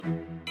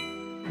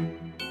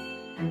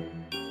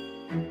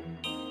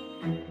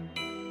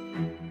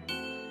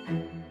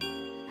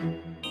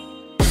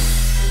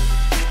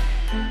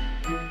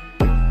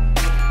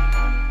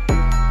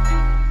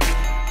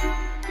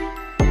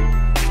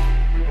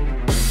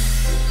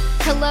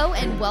Hello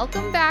and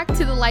welcome back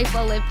to the Life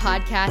Well Lived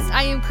podcast.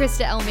 I am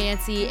Krista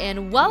Elmancy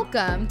and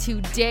welcome to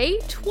day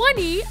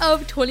 20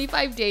 of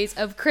 25 days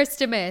of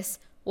Christmas.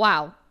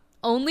 Wow.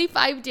 Only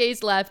 5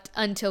 days left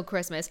until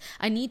Christmas.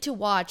 I need to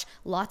watch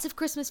lots of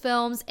Christmas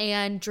films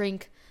and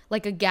drink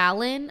like a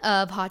gallon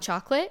of hot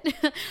chocolate.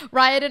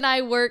 Ryan and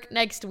I work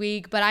next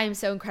week, but I am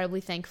so incredibly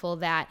thankful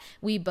that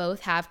we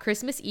both have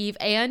Christmas Eve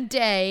and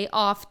day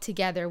off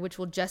together, which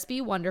will just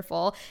be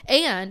wonderful.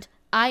 And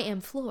I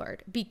am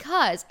floored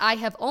because I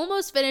have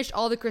almost finished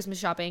all the Christmas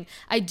shopping.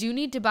 I do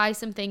need to buy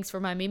some things for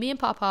my Mimi and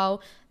Papa.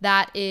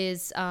 That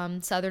is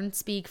Southern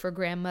speak for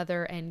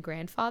grandmother and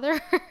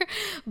grandfather.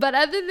 But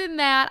other than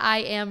that, I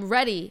am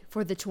ready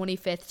for the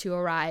 25th to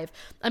arrive.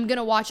 I'm going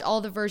to watch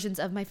all the versions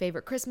of my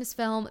favorite Christmas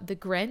film, The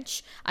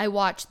Grinch. I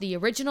watched the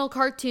original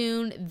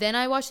cartoon, then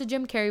I watched the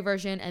Jim Carrey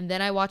version, and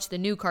then I watched the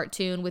new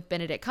cartoon with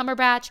Benedict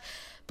Cumberbatch.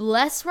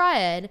 Bless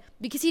Ryan,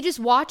 because he just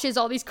watches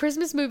all these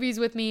Christmas movies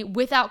with me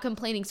without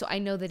complaining, so I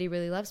know that he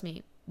really loves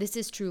me. This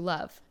is true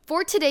love.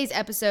 For today's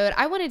episode,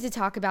 I wanted to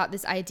talk about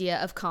this idea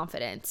of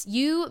confidence.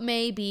 You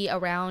may be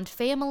around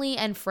family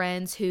and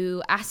friends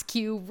who ask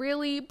you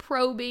really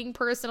probing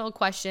personal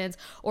questions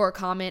or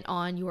comment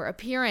on your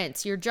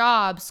appearance, your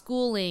job,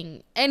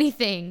 schooling,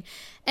 anything.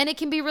 And it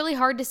can be really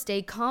hard to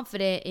stay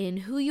confident in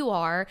who you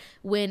are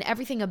when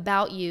everything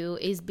about you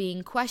is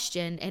being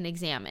questioned and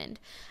examined.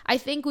 I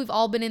think we've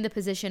all been in the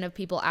position of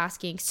people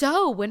asking,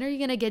 so when are you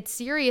going to get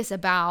serious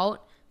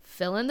about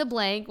fill in the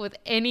blank with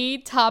any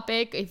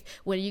topic?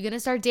 When are you going to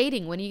start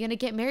dating? When are you going to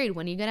get married?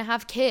 When are you going to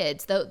have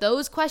kids?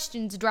 Those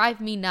questions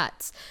drive me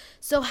nuts.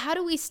 So how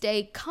do we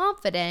stay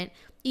confident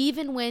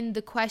even when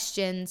the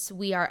questions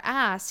we are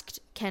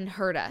asked can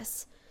hurt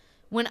us?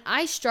 When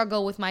I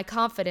struggle with my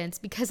confidence,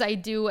 because I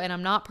do, and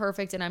I'm not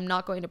perfect and I'm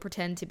not going to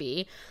pretend to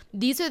be,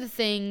 these are the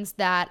things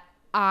that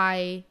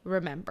I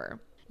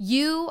remember.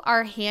 You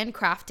are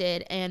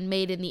handcrafted and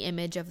made in the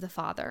image of the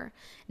Father.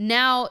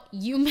 Now,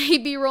 you may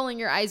be rolling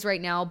your eyes right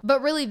now,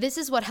 but really this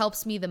is what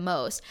helps me the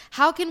most.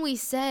 How can we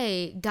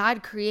say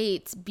God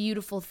creates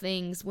beautiful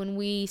things when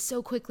we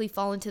so quickly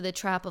fall into the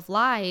trap of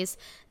lies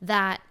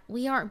that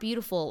we aren't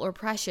beautiful or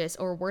precious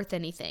or worth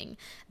anything?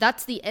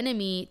 That's the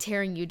enemy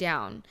tearing you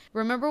down.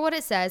 Remember what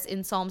it says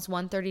in Psalms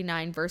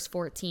 139 verse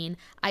 14,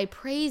 I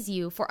praise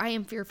you for I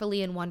am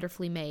fearfully and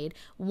wonderfully made.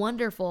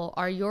 Wonderful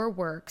are your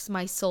works.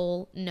 My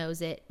soul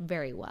knows it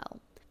very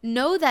well.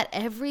 Know that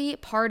every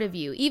part of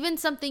you, even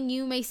something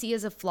you may see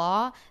as a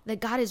flaw, that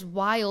God is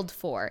wild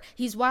for.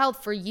 He's wild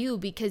for you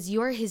because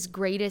you're his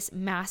greatest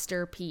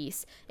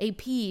masterpiece, a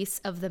piece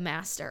of the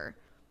master.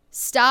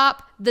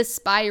 Stop the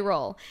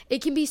spiral.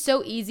 It can be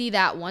so easy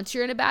that once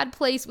you're in a bad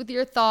place with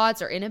your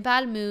thoughts or in a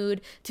bad mood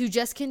to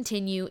just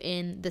continue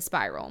in the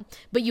spiral.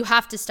 But you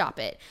have to stop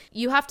it.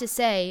 You have to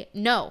say,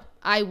 no,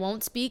 I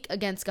won't speak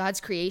against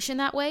God's creation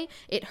that way.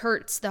 It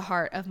hurts the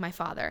heart of my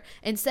Father.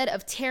 Instead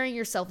of tearing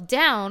yourself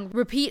down,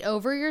 repeat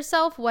over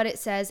yourself what it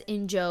says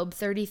in Job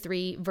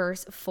 33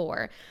 verse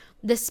 4.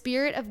 The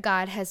Spirit of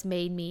God has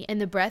made me, and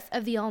the breath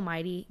of the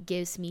Almighty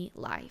gives me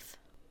life.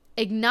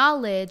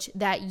 Acknowledge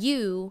that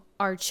you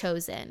are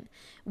chosen.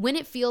 When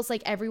it feels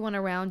like everyone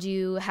around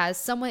you has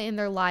someone in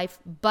their life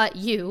but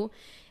you,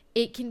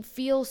 it can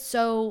feel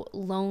so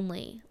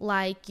lonely,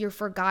 like you're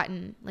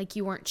forgotten, like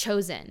you weren't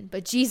chosen.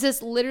 But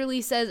Jesus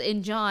literally says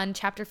in John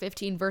chapter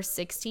 15, verse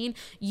 16,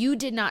 you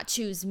did not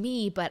choose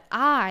me, but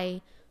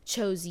I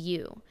chose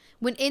you.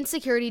 When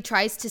insecurity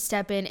tries to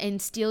step in and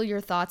steal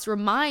your thoughts,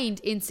 remind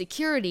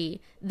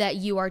insecurity that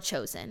you are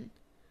chosen.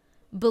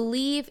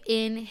 Believe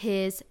in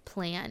his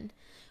plan.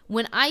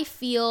 When I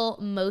feel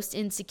most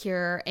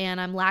insecure and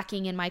I'm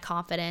lacking in my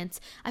confidence,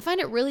 I find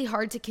it really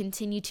hard to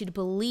continue to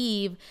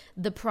believe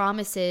the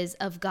promises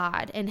of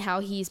God and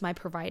how he's my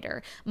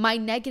provider. My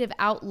negative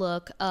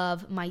outlook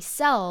of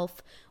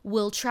myself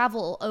will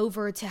travel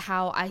over to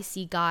how I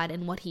see God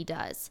and what he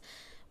does.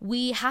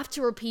 We have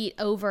to repeat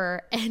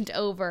over and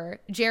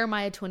over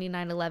Jeremiah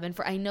 29:11,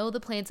 for I know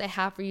the plans I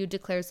have for you,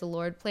 declares the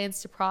Lord,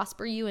 plans to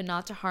prosper you and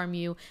not to harm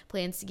you,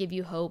 plans to give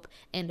you hope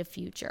and a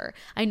future.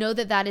 I know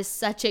that that is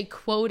such a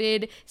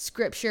quoted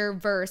scripture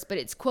verse, but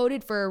it's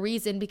quoted for a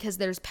reason because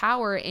there's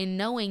power in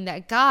knowing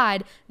that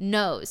God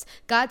knows.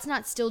 God's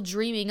not still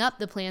dreaming up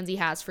the plans he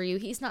has for you.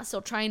 He's not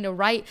still trying to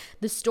write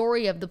the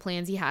story of the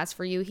plans he has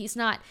for you. He's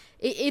not,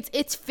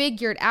 it's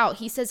figured out.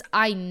 He says,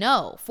 I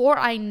know, for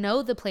I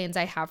know the plans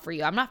I have for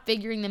you. I'm not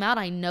figuring them out.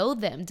 I know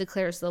them,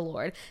 declares the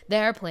Lord.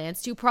 They are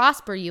plans to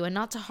prosper you and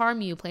not to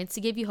harm you, plans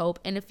to give you hope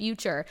and a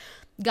future.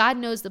 God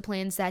knows the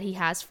plans that he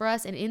has for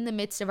us, and in the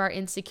midst of our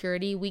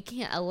insecurity, we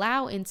can't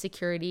allow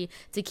insecurity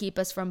to keep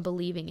us from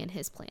believing in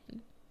his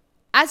plan.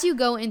 As you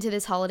go into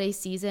this holiday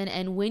season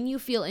and when you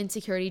feel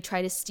insecurity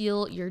try to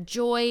steal your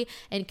joy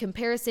and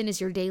comparison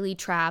is your daily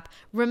trap,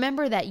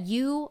 remember that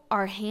you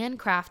are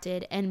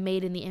handcrafted and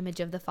made in the image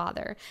of the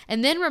Father.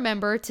 And then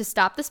remember to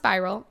stop the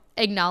spiral,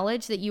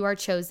 Acknowledge that you are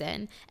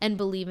chosen and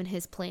believe in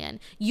his plan.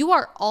 You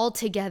are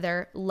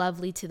altogether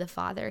lovely to the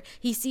Father.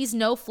 He sees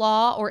no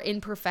flaw or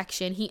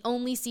imperfection. He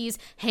only sees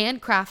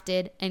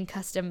handcrafted and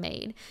custom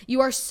made.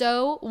 You are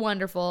so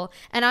wonderful,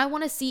 and I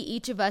want to see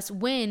each of us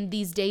win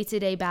these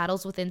day-to-day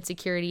battles with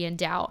insecurity and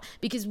doubt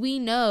because we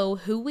know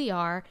who we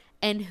are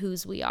and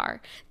whose we are.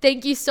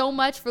 Thank you so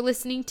much for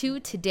listening to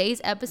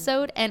today's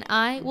episode, and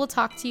I will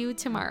talk to you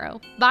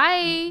tomorrow.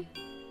 Bye.